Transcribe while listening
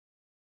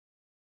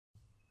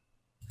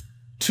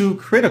To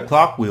create a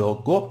clock wheel,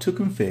 go up to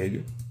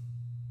Config,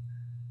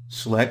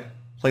 select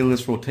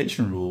Playlist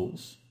Rotation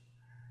Rules,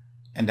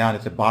 and down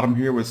at the bottom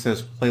here where it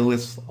says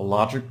Playlist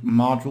Logic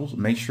Modules,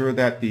 make sure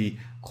that the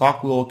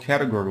clock wheel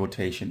category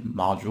rotation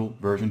module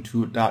version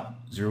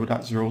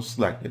 2.0.0 is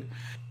selected.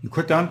 You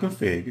click on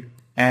Config,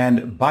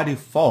 and by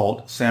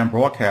default, Sam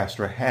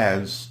Broadcaster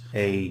has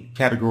a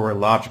category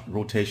logic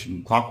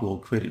rotation clock wheel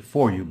created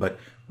for you, but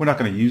we're not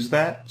going to use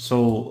that.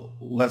 So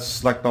let's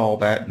select all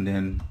that and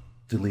then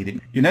delete it.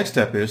 Your next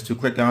step is to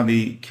click on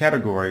the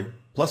category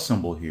plus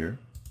symbol here.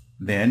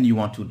 Then you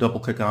want to double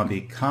click on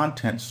the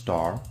content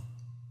star,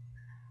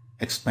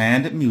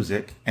 expand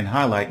music, and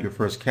highlight your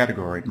first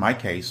category, in my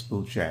case,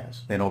 smooth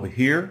jazz. Then over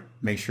here,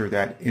 make sure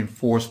that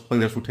enforce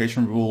playlist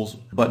rotation rules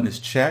button is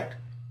checked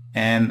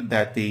and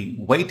that the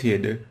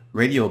weighted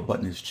radio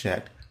button is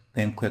checked.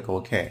 Then click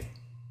OK.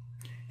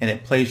 And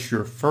it places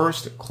your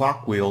first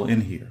clock wheel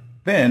in here.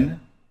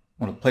 Then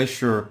I'm going to place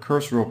your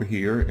cursor over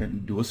here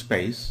and do a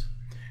space,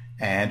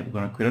 and we're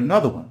going to create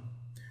another one.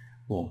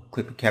 We'll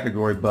click the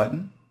category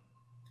button,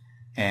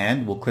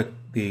 and we'll click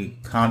the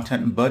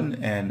content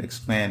button and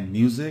expand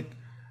music,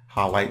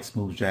 highlight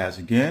smooth jazz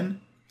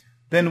again.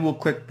 Then we'll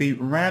click the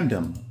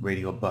random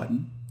radio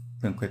button,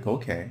 then click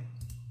OK.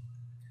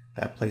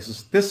 That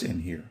places this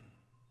in here.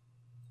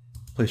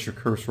 Place your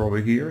cursor over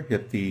here,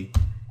 hit the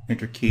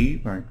enter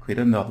key, and create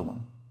another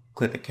one.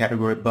 Click the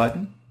category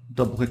button,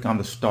 double click on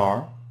the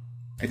star,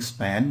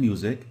 expand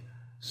music,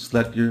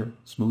 select your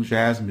smooth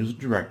jazz music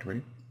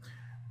directory.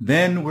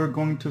 Then we're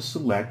going to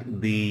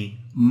select the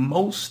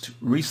most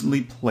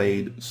recently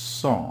played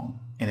song,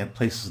 and it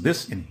places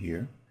this in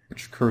here.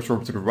 Put your cursor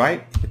over to the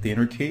right, hit the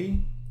enter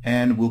key,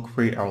 and we'll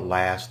create our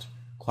last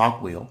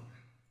clock wheel.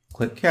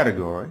 Click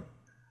category,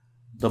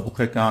 double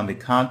click on the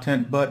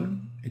content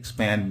button,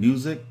 expand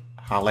music,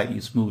 highlight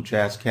your smooth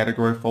jazz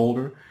category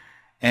folder,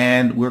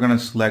 and we're going to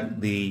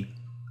select the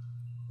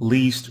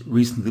least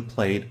recently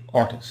played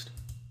artist.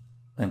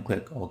 Then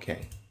click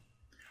OK.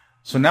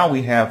 So now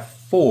we have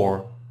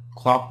 4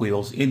 clock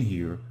wheels in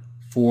here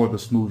for the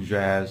smooth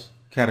jazz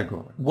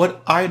category.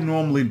 What I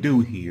normally do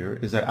here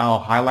is that I'll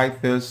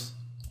highlight this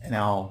and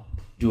I'll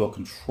do a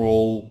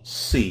Control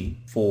C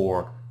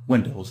for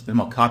Windows. Then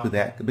I'll copy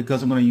that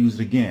because I'm going to use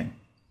it again.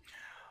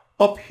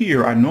 Up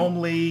here I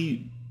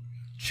normally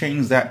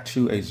change that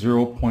to a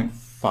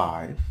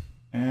 0.5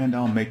 and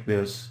I'll make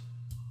this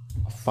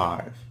a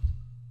 5.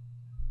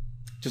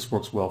 Just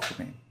works well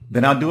for me.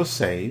 Then I'll do a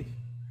save.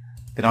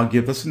 Then I'll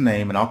give this a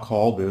name and I'll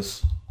call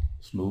this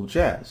smooth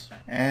jazz.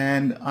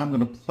 And I'm going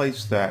to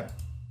place that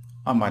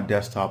on my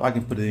desktop. I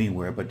can put it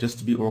anywhere, but just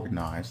to be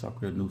organized, I'll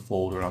create a new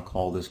folder and I'll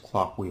call this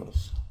clock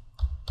wheels.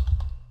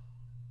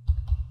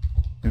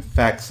 In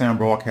fact, Sam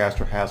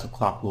Broadcaster has a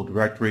clock wheel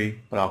directory,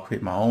 but I'll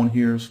create my own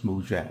here,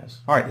 smooth jazz.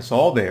 All right, it's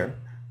all there.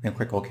 Then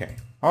click OK.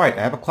 All right,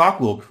 I have a clock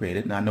wheel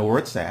created and I know where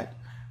it's at.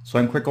 So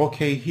I can click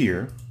OK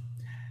here.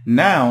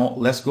 Now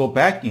let's go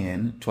back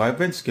in to our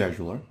event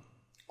scheduler,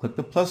 click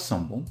the plus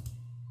symbol,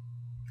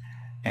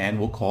 and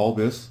we'll call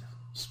this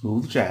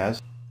smooth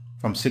jazz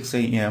from 6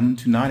 a.m.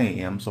 to 9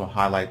 a.m. So I'll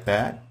highlight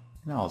that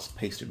and I'll just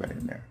paste it right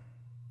in there.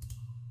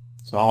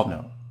 So I'll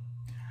know.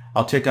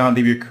 I'll take on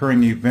the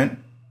recurring event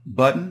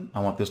button.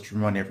 I want this to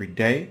run every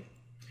day.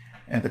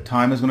 And the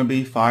time is going to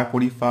be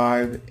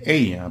 5:45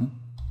 a.m.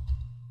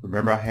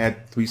 Remember I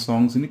had 3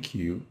 songs in the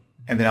queue.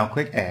 And then I'll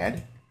click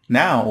add.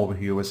 Now over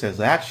here where it says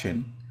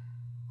action,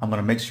 I'm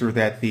going to make sure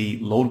that the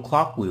load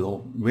clock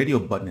wheel radio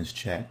button is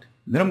checked.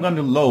 Then I'm going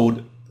to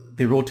load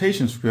the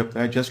rotation script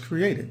that I just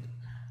created.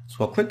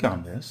 So I'll click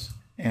on this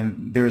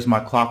and there's my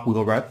clock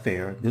wheel right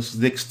there. This is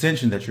the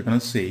extension that you're going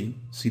to see,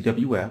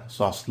 CWF.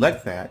 So I'll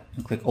select that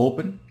and click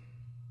open,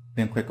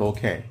 then click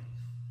OK.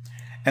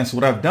 And so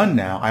what I've done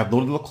now, I've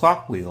loaded the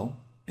clock wheel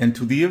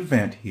into the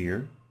event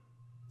here,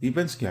 the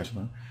event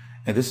scheduler,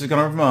 and this is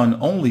going to run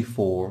only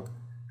for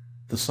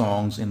the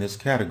songs in this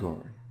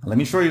category. Now, let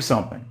me show you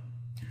something.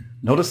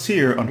 Notice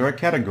here under our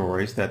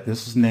categories that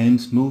this is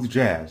named smooth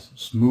jazz,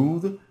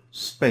 smooth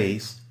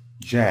space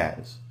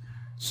jazz.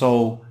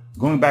 So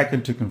going back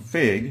into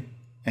config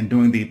and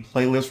doing the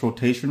playlist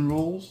rotation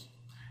rules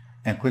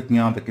and clicking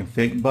on the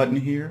config button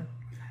here,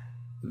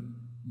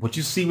 what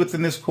you see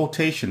within this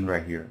quotation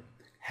right here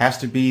has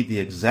to be the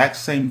exact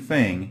same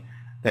thing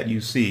that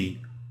you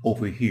see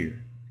over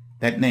here.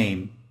 That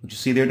name, what you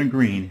see there in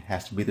green,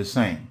 has to be the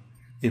same.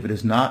 If it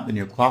is not, then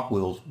your clock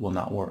wheels will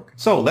not work.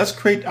 So let's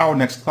create our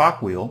next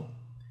clock wheel.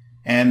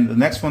 And the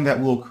next one that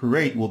we'll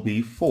create will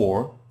be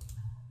for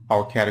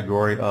our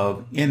category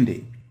of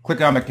indie.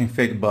 Click on the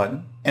config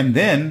button. And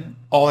then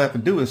all I have to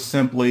do is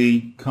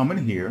simply come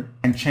in here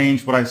and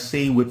change what I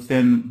see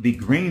within the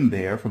green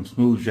there from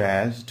smooth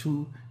jazz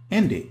to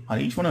indie on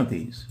each one of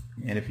these.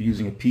 And if you're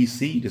using a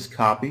PC, just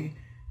copy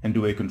and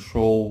do a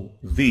Control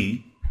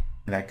V,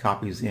 and that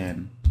copies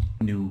in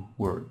new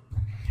word.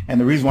 And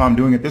the reason why I'm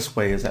doing it this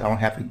way is that I don't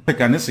have to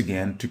click on this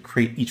again to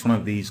create each one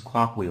of these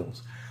clock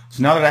wheels.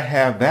 So now that I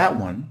have that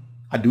one,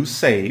 I do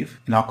save,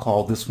 and I'll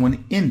call this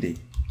one Indie,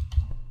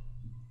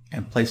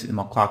 and place it in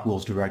my clock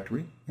wheels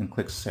directory, and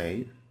click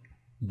Save.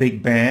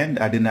 big band.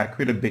 I did not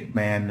create a big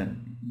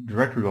band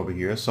directory over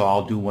here, so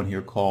I'll do one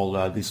here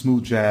called the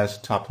Smooth Jazz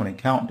Top 20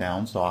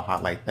 Countdown, so I'll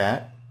highlight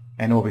that.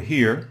 And over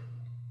here,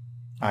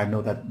 I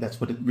know that that's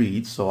what it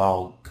reads, so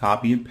I'll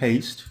copy and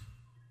paste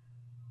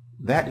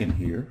that in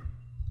here.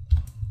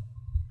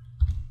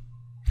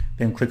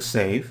 Then click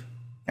Save,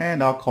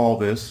 and I'll call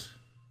this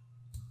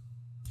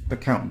the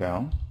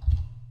countdown,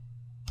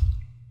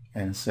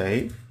 and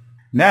save.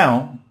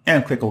 Now,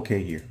 and click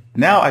OK here.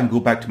 Now I can go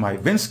back to my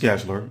event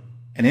scheduler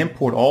and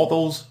import all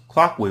those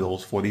clock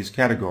wheels for these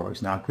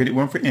categories. Now I created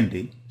one for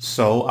indie,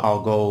 so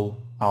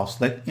I'll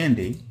select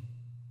indie,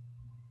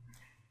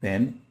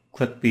 then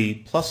click the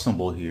plus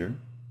symbol here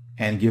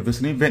and give this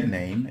an event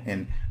name.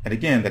 And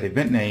again, that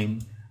event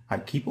name, I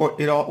keep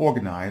it all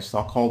organized, so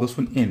I'll call this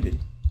one indie.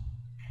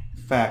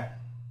 In fact,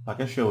 like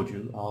I showed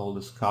you, I'll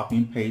just copy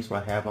and paste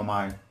what I have on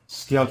my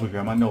schedule here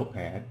on my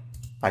notepad,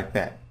 like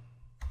that.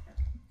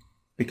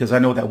 Because I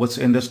know that what's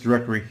in this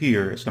directory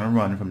here is going to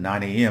run from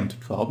 9 a.m. to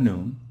 12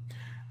 noon.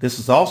 This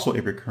is also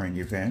a recurring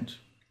event.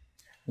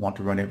 I want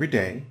to run every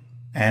day.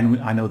 And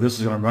I know this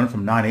is going to run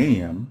from 9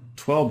 a.m.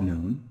 12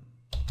 noon.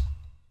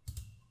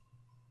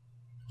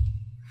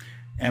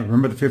 And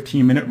remember the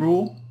 15-minute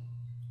rule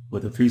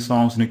with the 3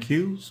 songs in the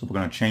queue. So we're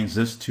going to change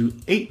this to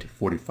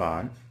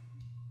 8:45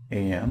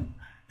 a.m.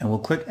 and we'll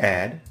click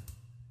Add.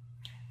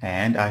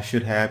 And I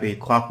should have a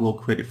clock wheel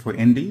created for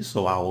indie.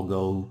 So I will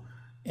go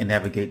and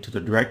navigate to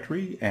the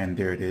directory, and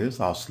there it is.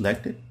 I'll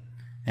select it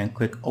and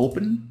click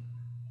Open,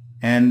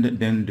 and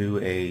then do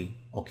a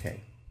OK.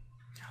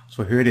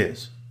 So here it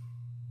is.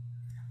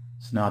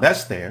 So now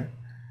that's there.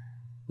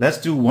 Let's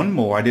do one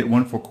more. I did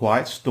one for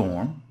Quiet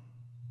Storm.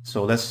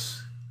 So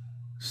let's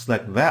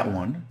select that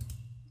one.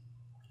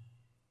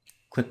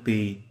 Click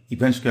the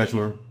event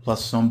scheduler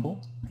plus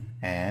symbol,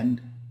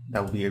 and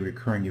that will be a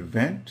recurring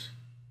event.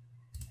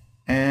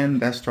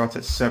 And that starts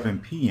at 7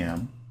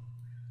 p.m.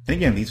 And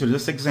again, these are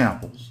just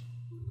examples.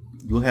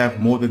 You'll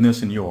have more than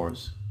this in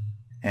yours.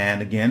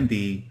 And again,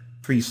 the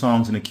 3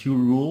 songs in the queue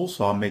rule,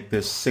 so I'll make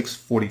this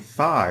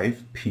 6:45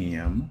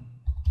 p.m.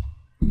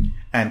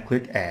 and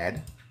click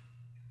Add.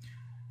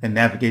 And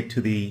navigate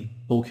to the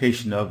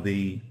location of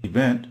the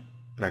event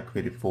that I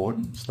created for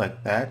it.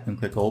 Select that and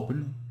click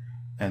Open,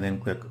 and then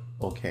click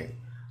OK.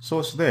 So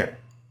it's there.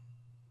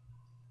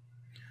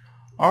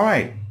 All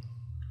right.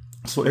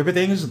 So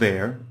everything is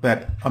there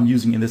that I'm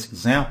using in this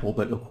example,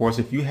 but of course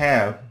if you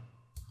have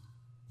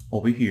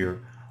over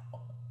here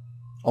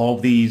all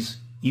these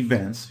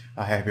events,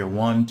 I have here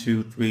 1,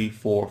 2, 3,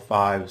 4,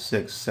 5,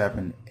 6,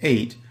 7,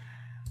 8,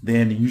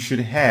 then you should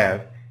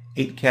have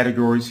 8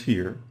 categories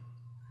here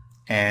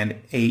and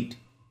 8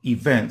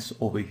 events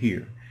over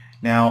here.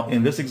 Now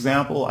in this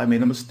example I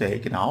made a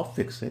mistake and I'll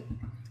fix it.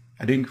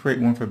 I didn't create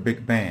one for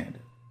big band.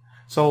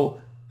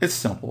 So it's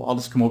simple. I'll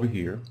just come over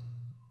here,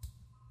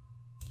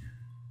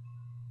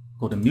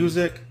 go to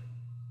Music,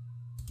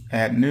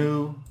 Add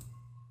New,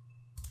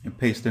 and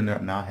paste in there,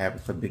 and I'll have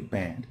it for big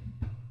band.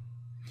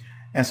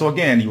 And so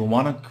again, you will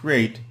want to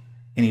create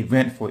an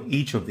event for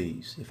each of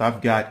these. If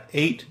I've got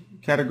 8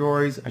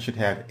 categories, I should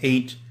have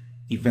 8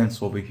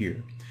 events over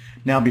here.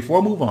 Now before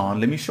I move on,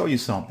 let me show you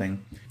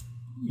something.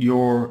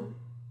 Your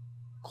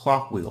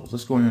clock wheels,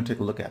 let's go in and take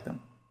a look at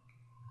them.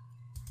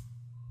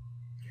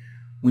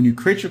 When you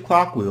create your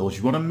clock wheels,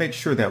 you want to make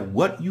sure that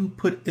what you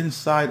put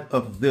inside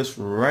of this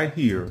right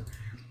here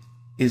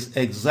is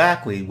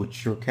exactly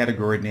what your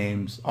category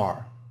names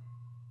are.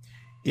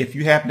 If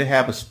you happen to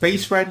have a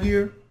space right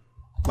here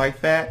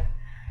like that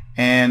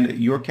and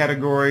your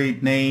category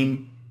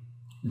name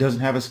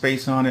doesn't have a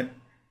space on it,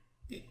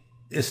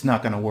 it's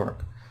not going to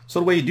work.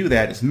 So the way you do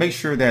that is make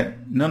sure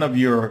that none of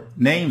your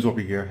names over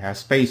here have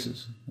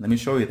spaces. Let me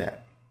show you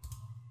that.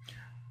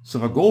 So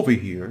if I go over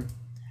here,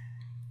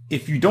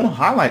 if you don't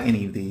highlight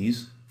any of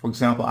these, for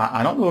example,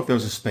 I don't know if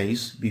there's a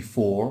space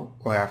before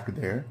or after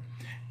there,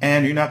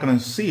 and you're not going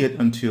to see it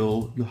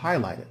until you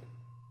highlight it.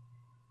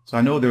 So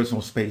I know there's no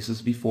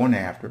spaces before and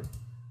after.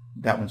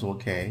 That one's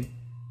okay.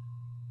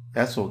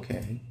 That's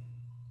okay.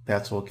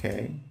 That's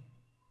okay.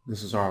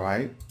 This is all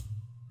right.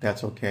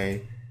 That's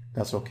okay.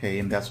 That's okay.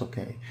 And that's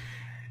okay.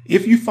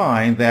 If you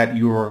find that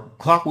your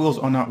clock wheels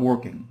are not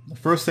working, the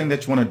first thing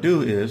that you want to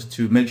do is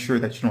to make sure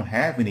that you don't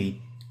have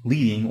any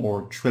leading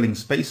or trailing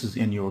spaces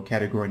in your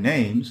category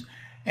names,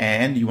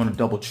 and you want to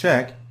double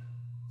check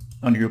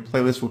under your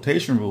playlist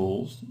rotation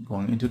rules,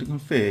 going into the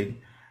config,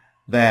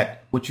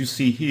 that what you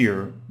see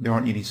here, there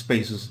aren't any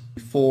spaces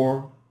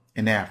before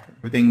and after.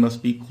 Everything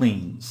must be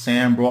clean.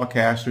 Sam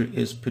Broadcaster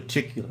is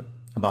particular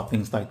about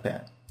things like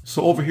that.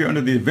 So over here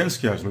under the event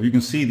scheduler, you can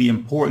see the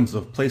importance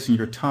of placing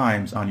your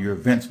times on your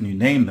events when you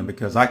name them,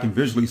 because I can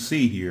visually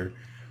see here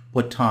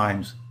what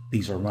times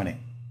these are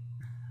running.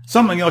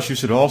 Something else you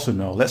should also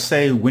know, let's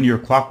say when your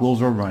clock wheels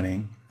are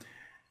running,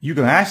 you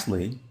can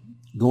actually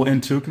go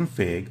into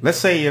config. Let's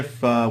say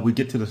if we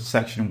get to the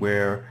section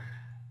where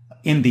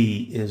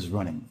indie is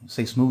running,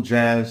 say Smooth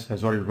Jazz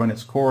has already run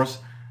its course,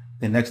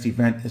 the next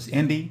event is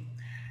indie.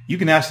 You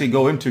can actually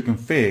go into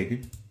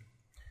config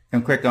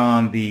and click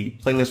on the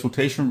playlist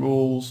rotation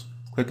rules,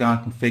 click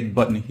on config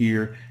button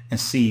here and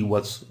see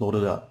what's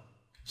loaded up.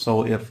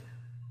 So if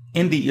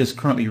Indie is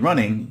currently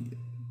running,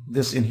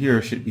 this in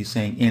here should be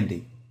saying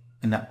Indie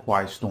and not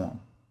Quiet Storm.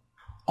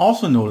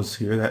 Also notice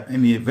here that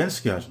in the event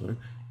scheduler,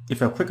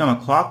 if I click on a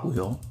clock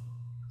wheel,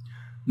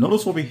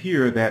 notice over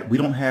here that we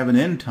don't have an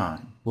end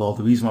time. Well,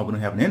 the reason why we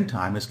don't have an end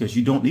time is because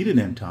you don't need an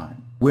end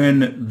time.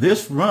 When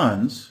this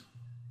runs,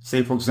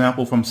 say for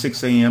example from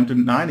 6 a.m. to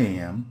 9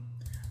 a.m.,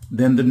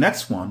 then the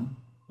next one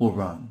will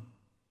run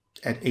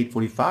at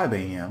 8:45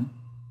 a.m.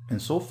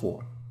 and so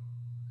forth.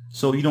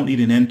 So you don't need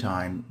an end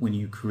time when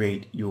you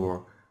create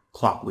your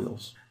clock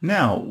wheels.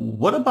 Now,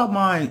 what about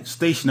my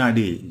station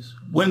IDs?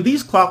 When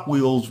these clock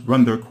wheels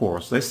run their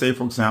course, let's say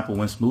for example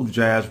when Smooth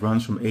Jazz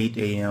runs from 8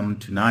 a.m.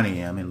 to 9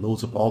 a.m. and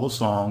loads up all the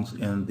songs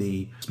in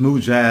the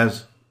Smooth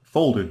Jazz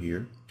folder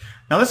here.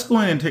 Now let's go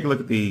in and take a look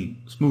at the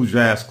Smooth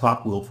Jazz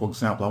clock wheel, for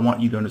example. I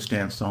want you to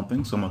understand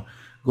something, so I'm going to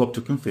go up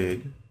to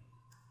Config,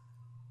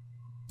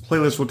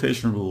 Playlist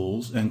Rotation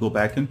Rules, and go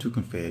back into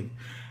Config.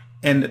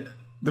 And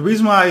the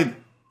reason why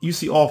you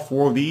see all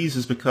four of these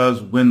is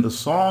because when the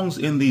songs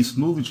in the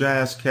Smooth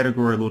Jazz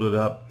category are loaded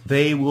up,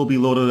 they will be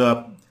loaded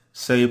up,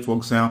 say for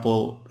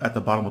example, at the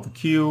bottom of the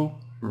queue,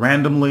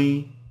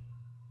 randomly.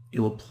 It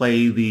will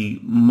play the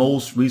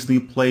most recently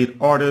played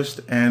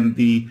artist and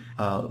the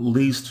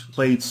least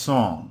played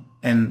song.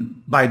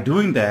 And by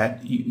doing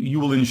that, you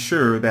will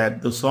ensure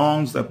that the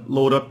songs that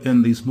load up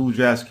in the Smooth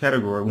Jazz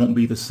category won't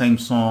be the same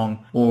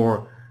song,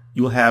 or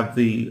you'll have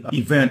the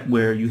event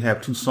where you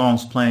have two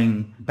songs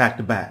playing back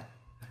to back.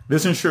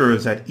 This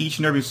ensures that each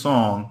and every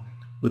song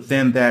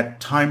within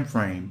that time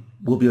frame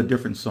will be a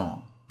different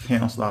song.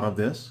 Cancel out of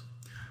this.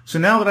 So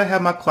now that I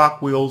have my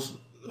clock wheels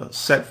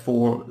set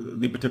for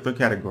the particular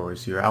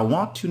categories here, I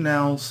want to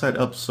now set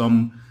up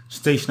some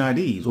station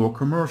IDs or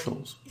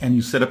commercials. And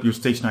you set up your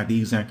station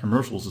IDs and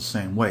commercials the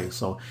same way.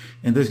 So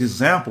in this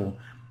example,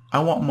 I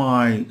want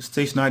my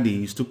station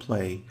IDs to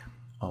play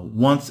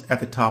once at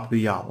the top of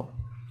the hour.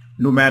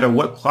 No matter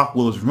what clock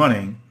wheel is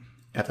running,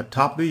 at the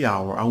top of the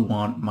hour, I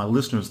want my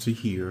listeners to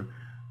hear,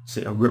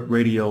 say, a RIP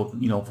radio.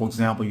 You know, for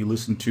example, you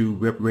listen to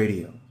RIP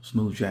radio,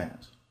 Smooth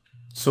Jazz.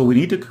 So we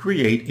need to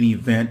create an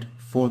event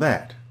for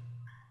that.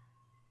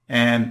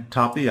 And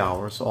top of the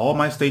hour, so all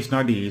my station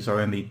IDs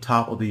are in the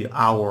top of the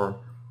hour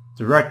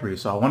directory.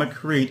 So I want to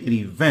create an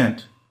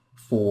event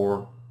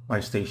for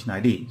my station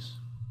IDs.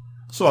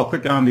 So I'll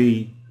click on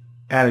the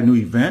Add a New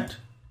Event,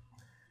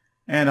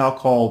 and I'll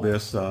call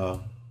this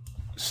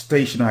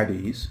Station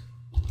IDs.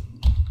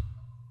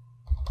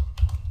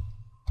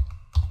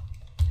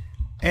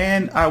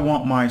 And I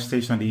want my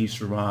station IDs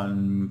to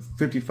run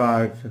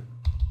 55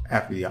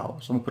 after the hour.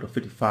 So I'm going to put a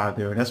 55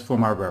 there. That's for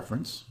my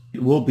reference.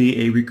 It will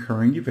be a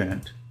recurring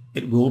event.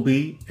 It will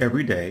be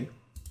every day.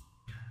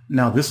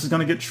 Now this is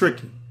going to get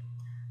tricky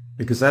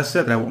because I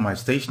said that I want my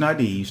station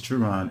IDs to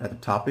run at the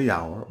top of the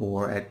hour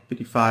or at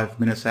 55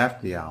 minutes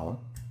after the hour.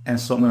 And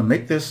so I'm going to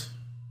make this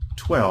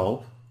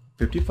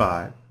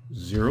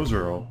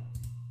 12:55:00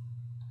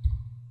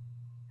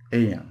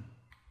 a.m.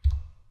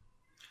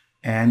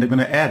 And I'm going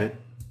to add it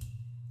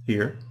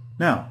here.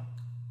 Now,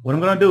 what I'm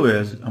going to do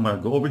is I'm going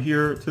to go over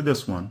here to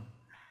this one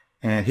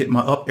and hit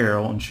my up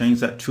arrow and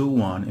change that to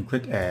 1 and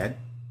click Add.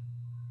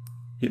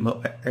 Hit my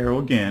up arrow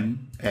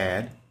again,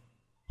 Add.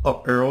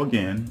 Up arrow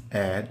again,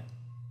 Add.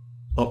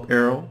 Up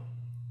arrow,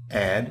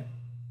 Add.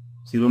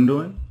 See what I'm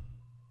doing?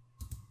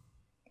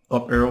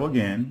 Up arrow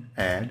again,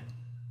 Add.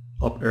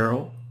 Up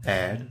arrow,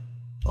 Add.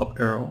 Up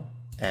arrow,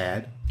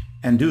 Add.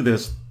 And do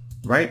this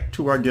right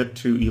to where I get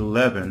to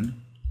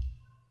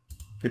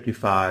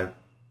 11:55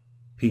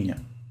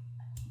 p.m.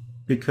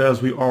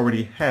 because we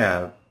already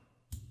have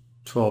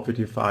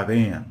 12:55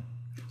 a.m.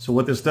 So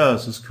what this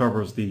does is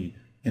covers the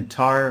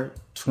entire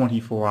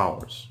 24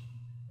 hours.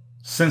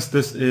 Since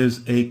this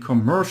is a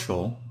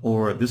commercial,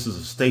 or this is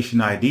a station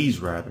IDs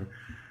rather,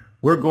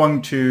 we're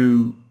going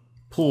to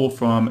pull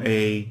from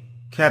a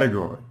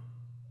category.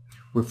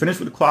 We're finished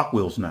with the clock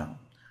wheels now.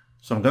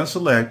 So I'm going to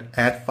select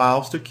Add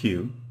Files to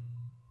Queue,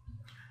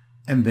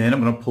 and then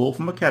I'm going to pull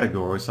from a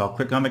category. So I'll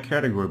click on the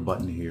category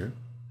button here,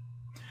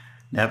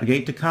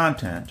 navigate to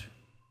Content,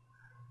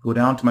 go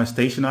down to my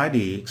station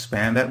ID,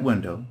 expand that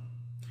window,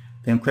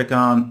 then click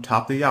on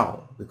Top of the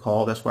Hour.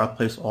 Recall that's where I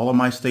place all of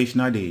my station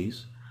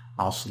IDs.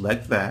 I'll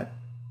select that.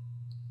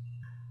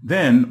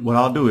 Then what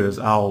I'll do is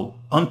I'll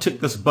untick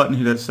this button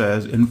here that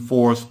says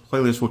Enforce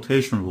Playlist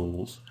Rotation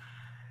Rules,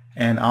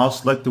 and I'll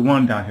select the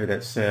one down here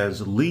that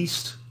says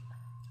Least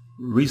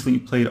Recently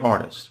Played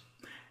Artist.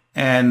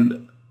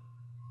 And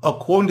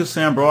according to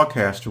Sam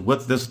Broadcaster,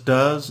 what this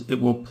does,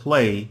 it will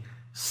play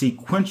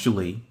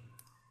sequentially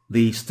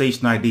the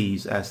station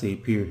IDs as they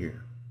appear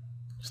here.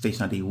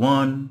 Station ID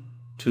 1,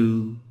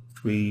 2,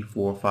 3,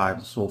 4, 5,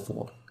 and so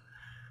forth.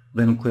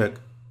 Then click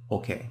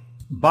OK.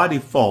 By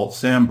default,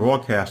 Sam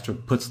Broadcaster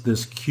puts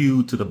this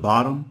queue to the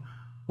bottom.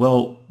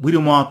 Well, we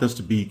don't want this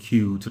to be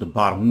queue to the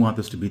bottom. We want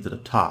this to be to the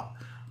top.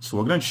 So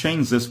we're going to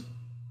change this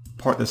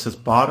part that says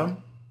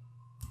bottom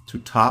to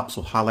top.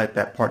 So highlight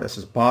that part that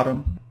says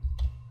bottom,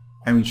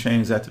 and we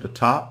change that to the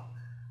top.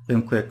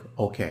 Then click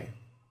OK.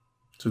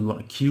 So we want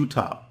to Q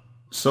top.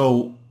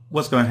 So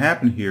what's going to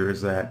happen here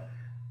is that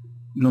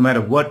no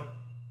matter what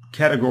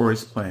category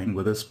is playing,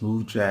 whether it's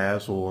smooth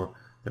jazz or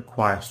the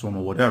quiet storm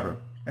or whatever,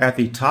 at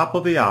the top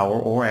of the hour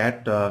or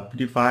at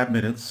 55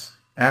 minutes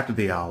after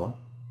the hour,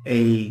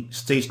 a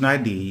station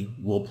ID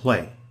will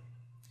play.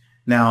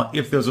 Now,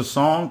 if there's a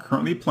song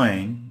currently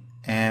playing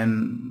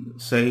and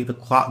say the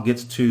clock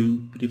gets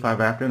to 55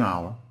 after an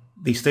hour,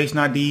 the station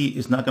ID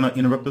is not going to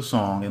interrupt the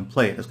song and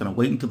play it. It's going to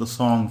wait until the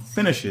song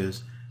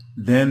finishes,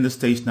 then the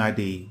station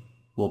ID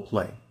will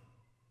play.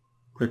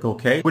 Click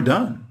OK. We're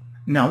done.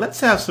 Now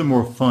let's have some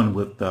more fun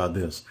with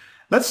this.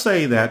 Let's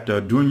say that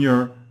during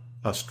your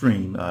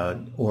stream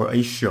or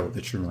a show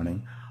that you're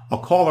running, a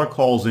caller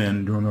calls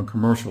in during a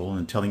commercial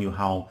and telling you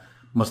how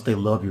much they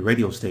love your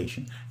radio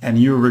station, and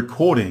you're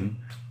recording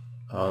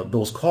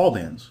those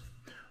call-ins.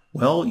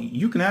 Well,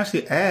 you can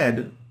actually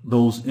add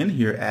those in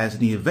here as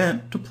an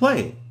event to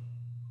play.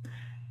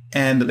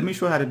 And let me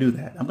show you how to do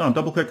that. I'm going to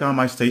double click on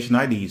my station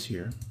IDs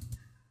here,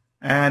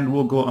 and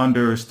we'll go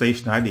under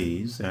station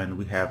IDs, and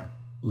we have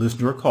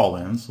listener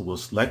call-ins, so we'll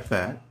select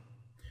that.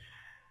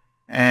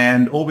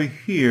 And over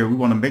here, we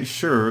want to make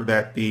sure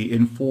that the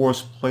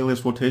Enforce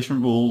Playlist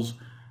Rotation Rules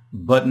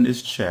button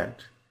is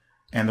checked.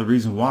 And the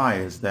reason why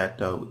is that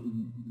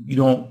you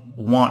don't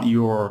want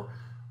your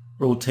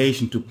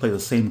rotation to play the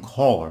same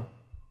caller.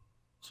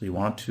 So you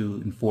want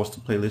to enforce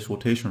the playlist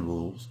rotation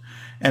rules.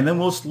 And then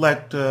we'll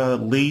select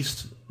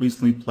least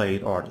recently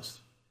played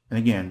artist. And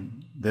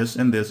again, this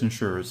and this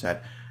ensures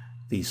that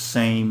the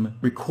same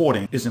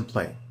recording is in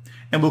play.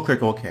 And we'll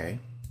click OK.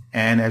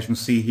 And as you can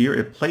see here,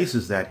 it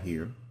places that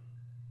here.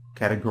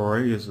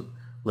 Category is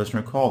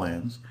listener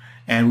call-ins.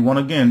 And we want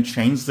to again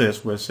change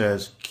this where it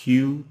says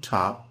Q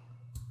top.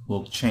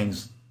 We'll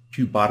change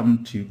Q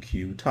bottom to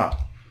Q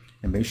top.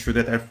 And make sure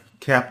that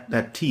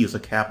that T is a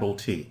capital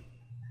T.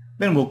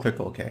 Then we'll click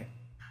OK.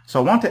 So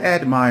I want to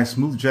add my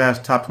Smooth Jazz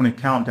Top 20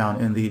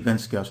 Countdown in the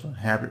event schedule and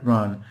have it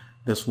run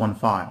this one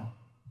file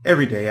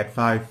every day at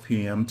 5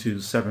 p.m. to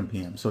 7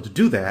 p.m. So to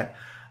do that,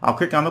 I'll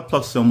click on the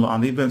plus symbol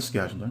on the event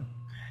scheduler,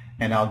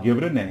 and I'll give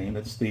it a name.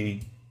 It's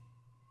the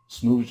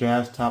Smooth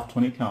Jazz Top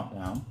 20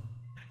 Countdown.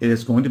 It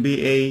is going to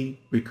be a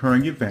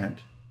recurring event,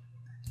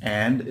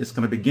 and it's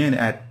going to begin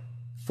at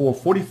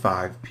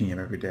 4:45 p.m.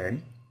 every day.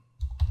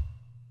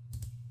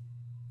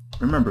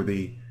 Remember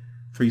the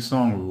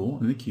 3-song rule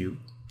in the queue.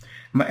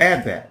 I'm going to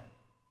add that.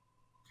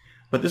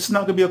 But this is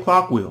not going to be a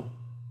clock wheel.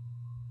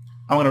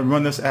 I'm going to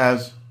run this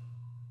as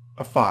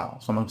a file.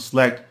 So I'm going to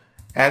select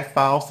Add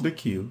Files to the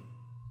queue,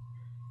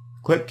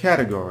 click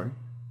Category,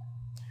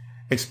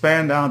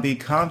 expand on the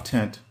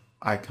content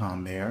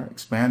icon there,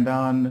 expand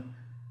on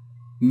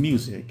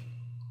Music,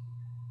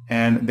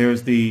 and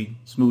there's the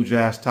Smooth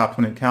Jazz Top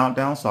 20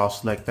 Countdown, so I'll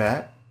select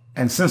that.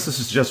 And since this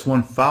is just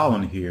one file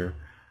in here,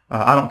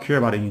 I don't care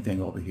about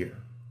anything over here.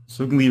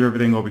 So we can leave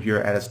everything over here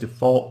at its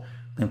default,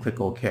 then click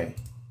OK.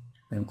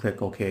 Then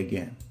click OK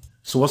again.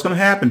 So what's going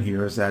to happen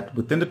here is that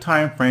within the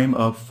time frame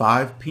of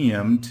 5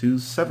 p.m. to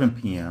 7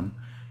 p.m.,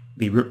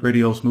 the RIP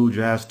Radio Smooth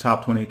Jazz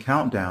Top 20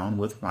 Countdown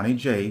with Ronnie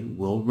J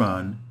will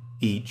run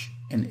each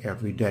and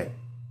every day.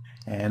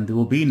 And there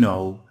will be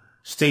no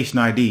station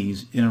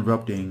IDs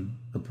interrupting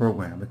the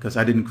program because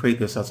I didn't create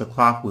this as a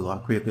clock wheel. I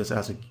created this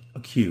as a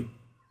queue.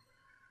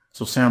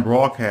 So Sound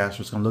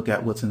Broadcaster is going to look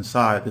at what's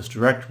inside this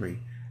directory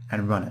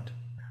and run it.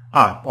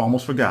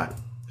 Almost forgot.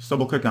 Just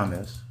double click on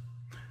this.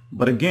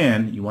 But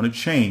again, you want to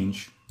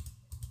change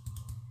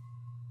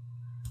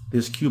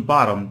this Q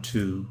bottom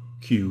to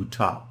Q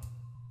top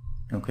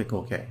and click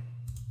OK.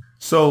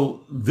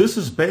 So this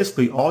is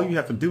basically all you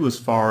have to do as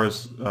far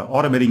as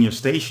automating your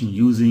station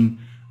using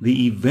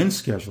the event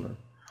scheduler.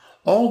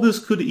 All this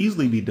could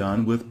easily be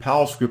done with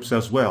PAL scripts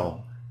as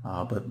well,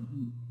 but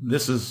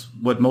this is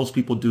what most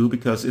people do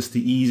because it's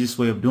the easiest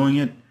way of doing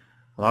it.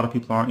 A lot of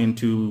people aren't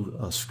into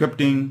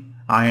scripting.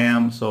 I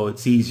am, so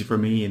it's easy for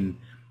me and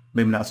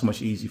maybe not so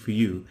much easy for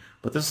you.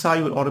 But this is how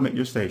you would automate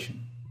your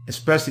station,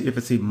 especially if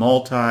it's a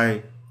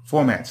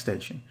multi-format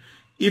station.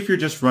 If you're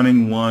just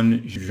running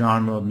one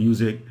genre of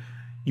music,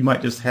 you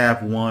might just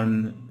have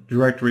one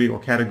directory or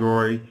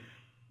category.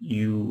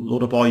 You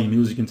load up all your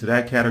music into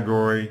that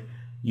category.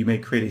 You may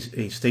create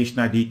a station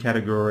ID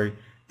category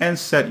and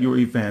set your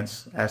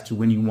events as to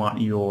when you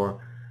want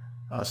your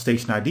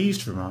station IDs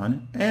to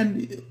run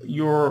and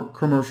your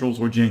commercials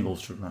or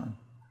jingles to run.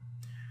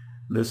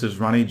 This is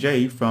Ronnie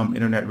J from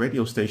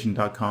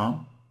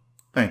InternetRadiostation.com.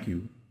 Thank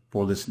you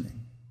for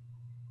listening.